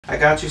I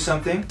got you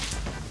something.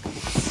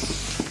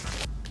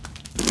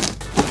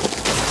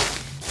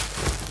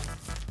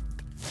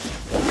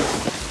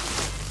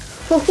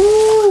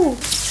 Woohoo!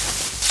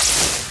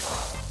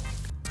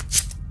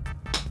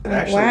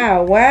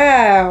 Wow,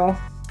 wow.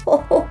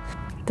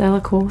 Did I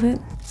look cool with it?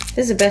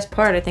 This is the best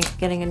part, I think, of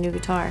getting a new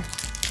guitar.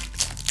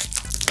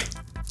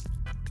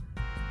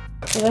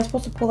 Was I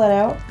supposed to pull that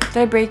out?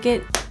 Did I break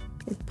it?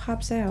 It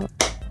pops out.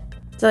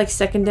 Is it like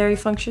secondary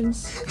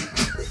functions?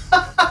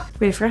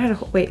 Wait, I forgot how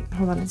to. Wait,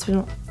 hold on. It's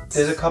been.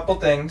 There's a couple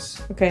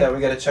things that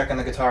we gotta check on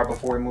the guitar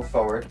before we move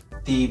forward.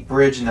 The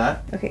bridge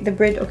nut. Okay, the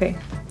bridge. Okay,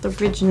 the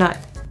bridge nut.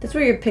 That's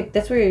where your pick.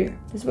 That's where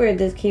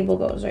this cable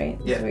goes, right?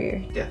 That's Yeah. Where your,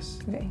 yes.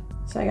 Okay,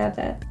 so I got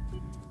that.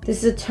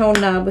 This is a tone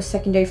knob with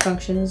secondary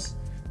functions.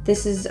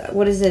 This is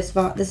what is this?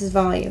 This is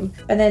volume.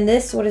 And then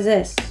this. What is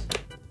this?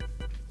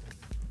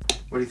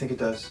 What do you think it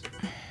does?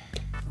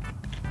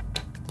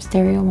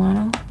 Stereo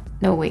mono?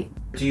 No, wait.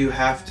 Do you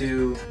have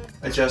to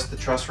adjust the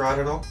truss rod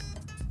at all?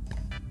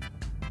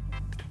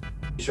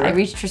 You sure? I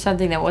reached for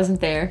something that wasn't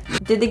there.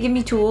 Did they give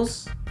me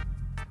tools?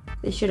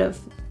 They should have.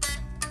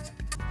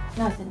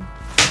 Nothing.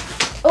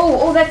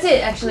 Oh, that's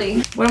it,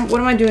 actually. What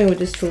am I doing with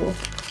this tool?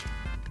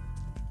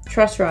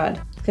 Truss rod.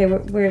 Okay,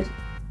 where's...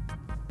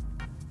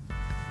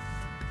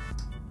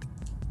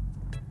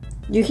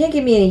 You can't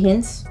give me any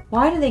hints.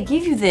 Why do they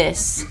give you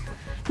this?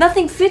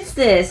 Nothing fits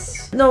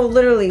this. No,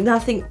 literally,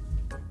 nothing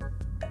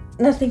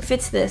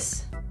fits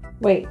this.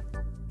 Wait,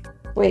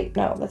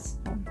 no, that's...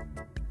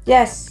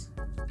 Yes!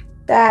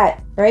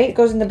 That, right? It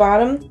goes in the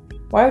bottom.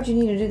 Why would you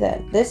need to do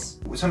that? This?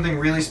 Something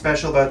really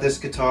special about this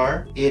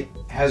guitar, it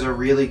has a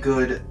really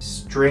good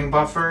string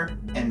buffer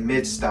and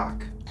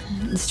mid-stock.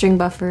 The string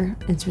buffer,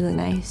 it's really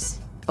nice.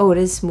 Oh, it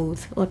is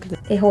smooth. Look at it.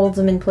 It holds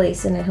them in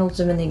place, and it holds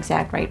them in the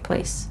exact right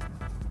place.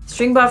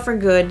 String buffer,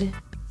 good.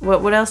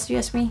 What else do you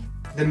ask me?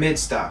 The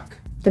mid-stock.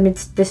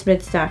 This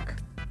mid-stock.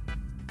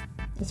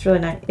 It's really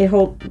nice.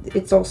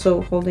 It's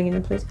also holding it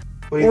in place.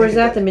 Or is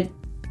that the mid?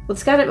 Well,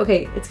 it's gotta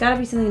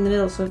be something in the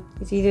middle, so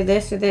it's either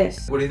this or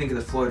this. What do you think of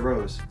the Floyd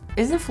Rose?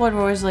 Isn't Floyd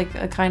Rose like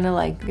a kind of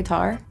like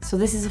guitar? So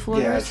this is a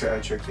Floyd Rose? Yeah, I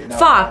tricked you. No,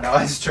 Fuck! No,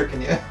 I was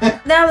tricking you.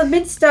 Now the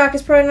mid-stock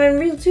is probably not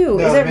real too.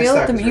 No, is that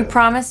real? You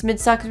promise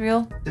mid-stock is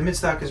real? The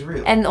mid-stock is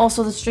real. And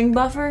also the string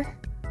buffer?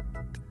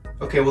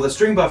 Okay, well the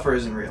string buffer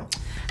isn't real.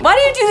 Why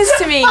do you do this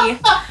to me?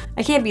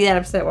 I can't be that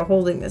upset while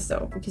holding this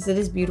though, because it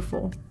is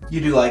beautiful. You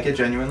do like it,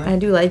 genuinely? I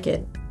do like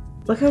it.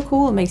 Look how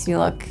cool it makes me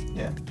look.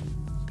 Yeah.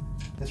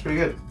 That's pretty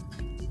good.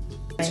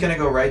 It's gonna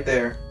go right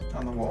there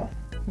on the wall.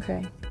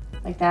 Okay.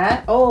 Like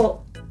that?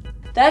 Oh,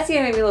 that's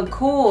gonna make me look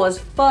cool as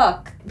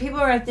fuck. People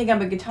are gonna think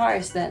I'm a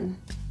guitarist then.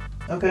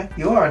 Okay,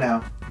 you are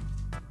now.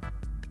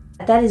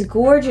 That is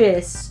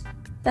gorgeous.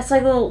 That's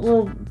like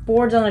little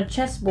boards on a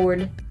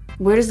chessboard.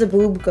 Where does the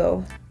boob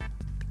go?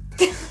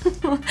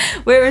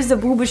 Where is the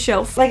booba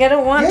shelf? Like I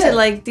don't want to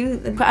like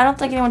do. I don't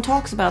think anyone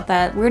talks about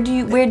that. Where do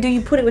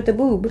you put it with the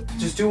boob?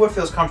 Just do what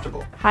feels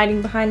comfortable.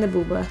 Hiding behind the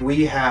booba.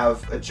 We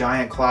have a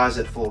giant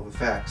closet full of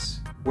effects.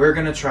 We're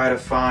gonna try to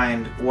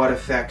find what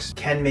effects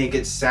can make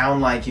it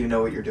sound like you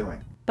know what you're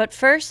doing. But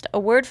first, a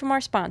word from our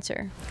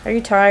sponsor. Are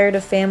you tired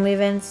of family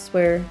events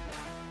where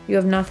you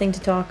have nothing to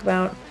talk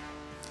about?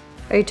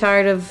 Are you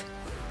tired of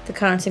the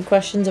constant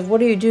questions of what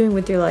are you doing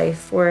with your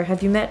life, or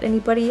have you met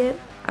anybody yet?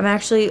 I'm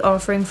actually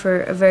offering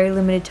for a very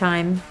limited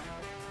time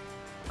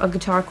a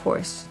guitar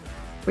course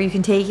where you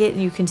can take it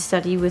and you can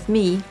study with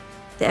me,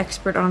 the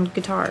expert on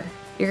guitar.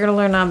 You're gonna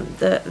learn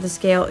the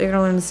scale. You're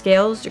gonna learn the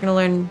scales. You're gonna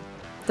learn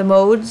the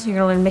modes. You're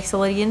gonna learn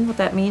Mixolydian, what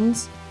that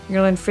means. You're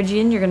gonna learn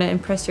Phrygian. You're gonna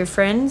impress your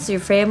friends, your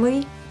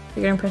family.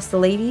 You're gonna impress the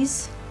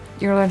ladies.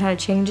 You're gonna learn how to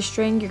change a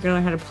string. You're gonna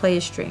learn how to play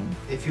a string.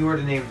 If you were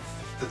to name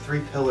the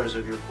 3 pillars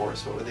of your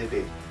course, what would they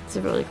be? It's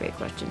a really great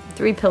question.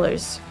 3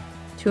 pillars: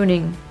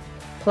 tuning,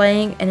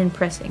 playing, and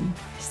impressing.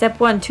 Step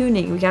 1,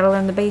 tuning. We gotta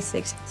learn the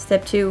basics.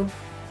 Step 2,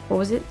 what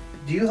was it?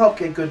 Do you help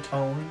get good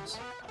tones?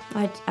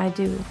 I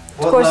do.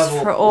 What Of course,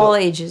 level, for all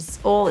ages.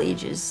 All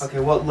ages. Okay,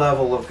 what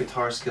level of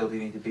guitar skill do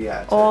you need to be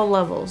at? All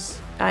levels.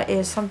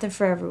 It's something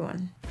for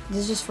everyone.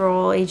 This is just for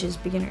all ages,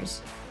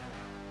 beginners.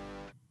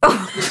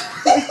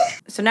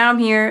 So now I'm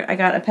here. I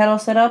got a pedal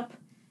set up.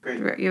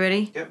 Great. You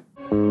ready? Yep.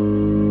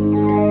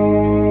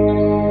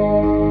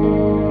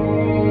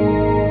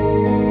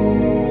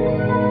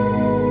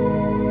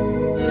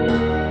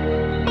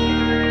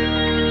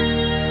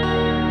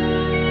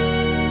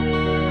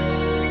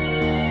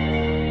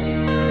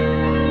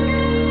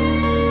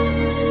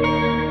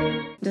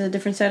 Is it a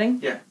different setting?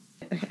 Yeah.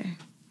 Okay.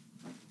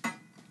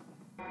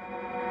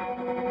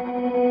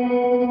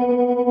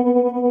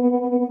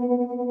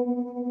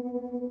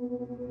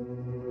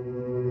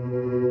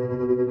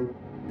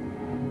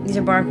 These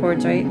are bar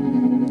chords, right?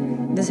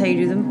 This is how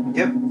you do them?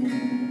 Yep.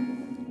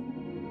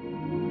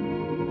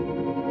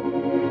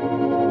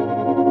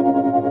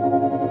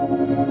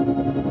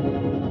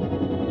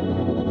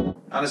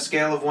 On a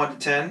scale of 1 to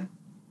 10,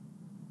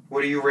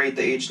 what do you rate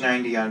the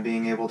H90 on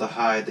being able to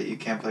hide that you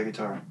can't play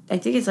guitar? I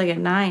think it's like a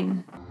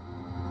 9.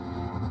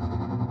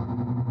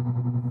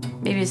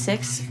 Maybe a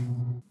 6.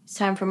 It's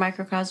time for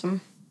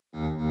microcosm.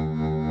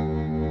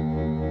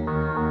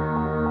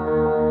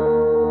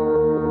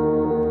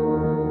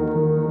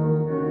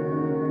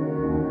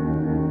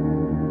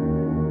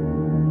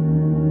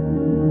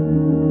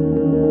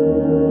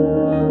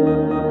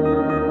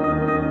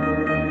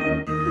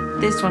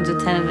 This one's a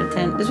 10 out of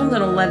 10. This one's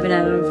an 11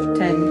 out of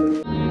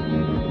 10.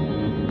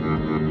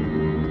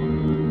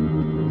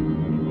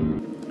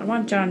 I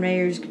want John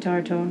Mayer's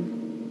guitar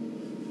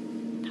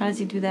tone. How does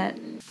he do that?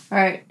 All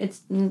right,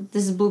 this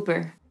is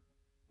blooper.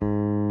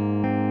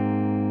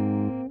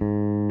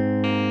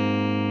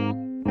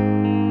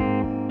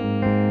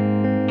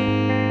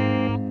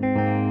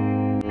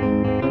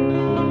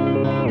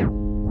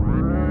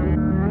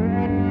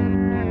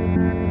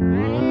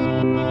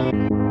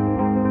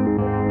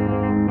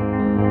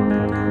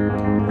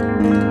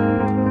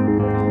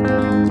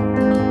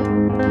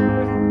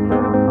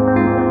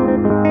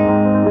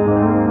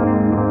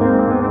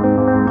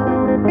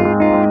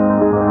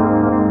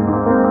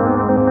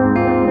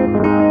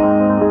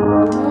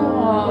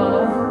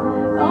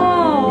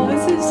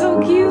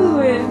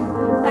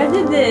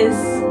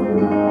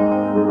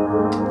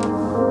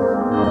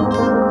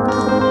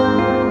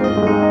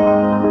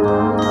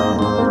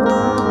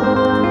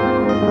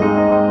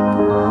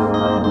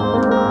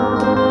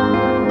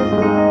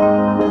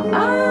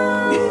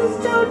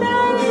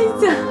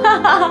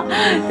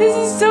 This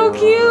is so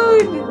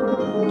cute!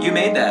 You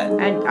made that.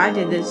 I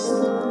did this.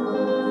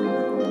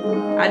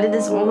 I did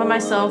this all by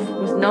myself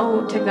with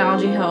no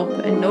technology help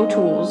and no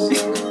tools.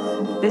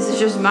 This is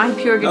just my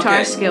pure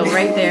guitar skill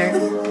right there.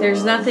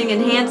 There's nothing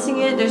enhancing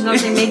it. There's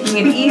nothing making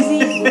it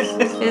easy.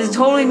 This is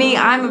totally me.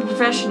 I'm a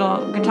professional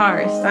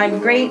guitarist. I'm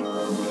great.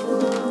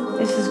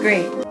 This is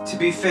great. To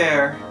be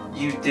fair,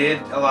 you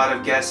did a lot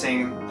of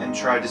guessing and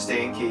tried to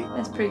stay in key.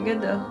 That's pretty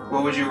good though.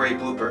 What would you rate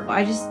blooper?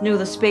 I just knew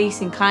the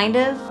spacing, kind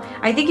of.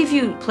 I think if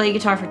you play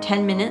guitar for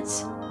 10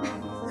 minutes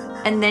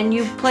and then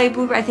you play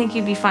blooper, I think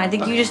you'd be fine. I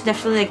think you just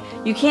definitely, like,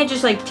 you can't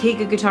just, like, take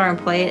a guitar and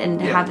play it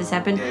and have this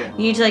happen. Yeah. You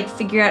need to, like,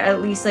 figure out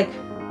at least, like,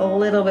 a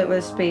little bit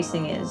where the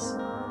spacing is.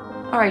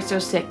 Alright, so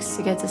 6.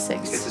 It gets a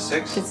 6. It's a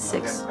 6? It's a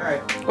 6. Okay.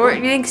 Alright. Or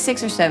you think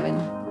 6 or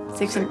 7?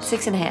 6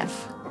 and a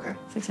half. Okay.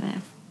 6 and a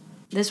half.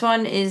 This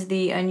one is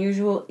the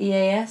Unusual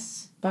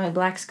EAS by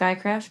Black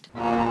Skycraft.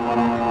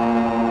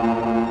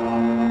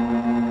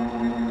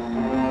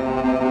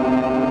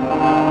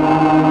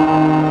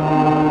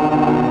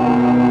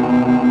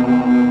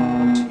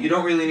 You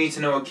don't really need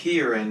to know what key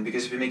you're in,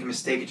 because if you make a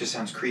mistake, it just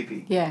sounds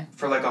creepy. Yeah.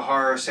 For like a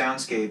horror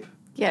soundscape.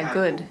 Yeah,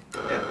 good.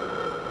 Cool. Yeah.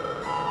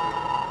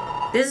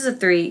 This is a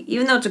 3.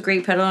 Even though it's a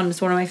great pedal and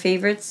it's one of my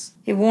favorites,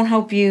 it won't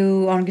help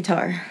you on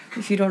guitar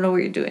if you don't know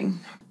what you're doing.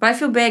 But I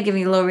feel bad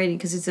giving it a low rating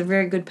because it's a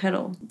very good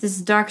pedal. This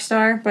is Dark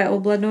Star by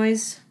Old Blood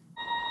Noise.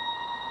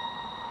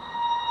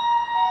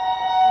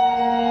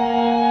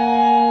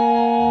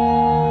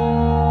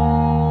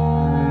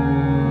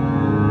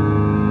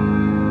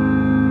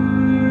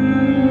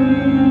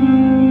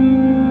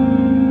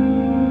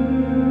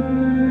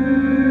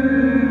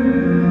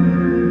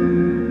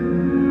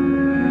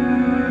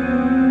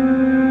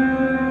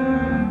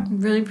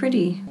 Really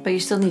pretty, but you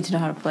still need to know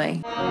how to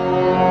play.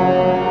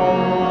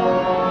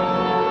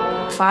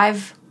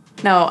 5?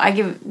 No,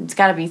 it's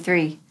gotta be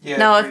 3. Yeah,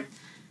 no, 3.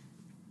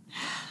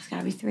 It's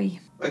gotta be 3.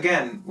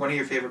 Again, one of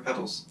your favorite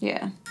pedals.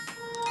 Yeah.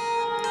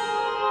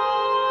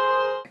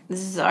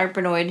 This is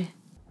Arpanoid.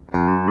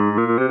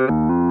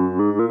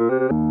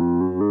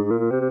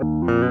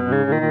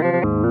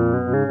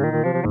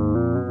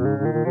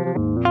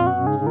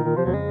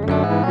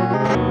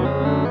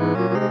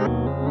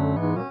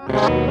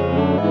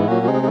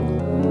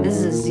 This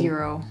is a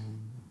 0.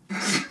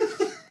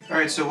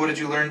 Alright, so what did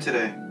you learn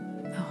today?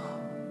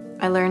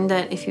 I learned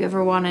that if you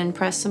ever want to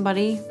impress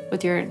somebody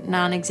with your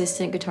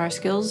non-existent guitar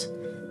skills,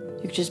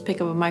 you could just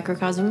pick up a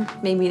microcosm,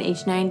 maybe an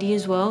H90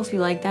 as well if you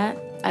like that.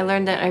 I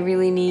learned that I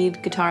really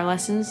need guitar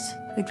lessons.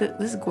 Like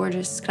this is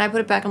gorgeous. Can I put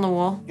it back on the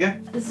wall? Yeah.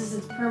 This is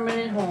its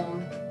permanent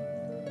home.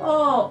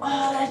 Oh,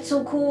 that's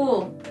so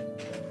cool.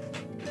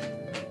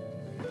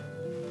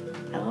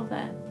 I love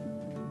that.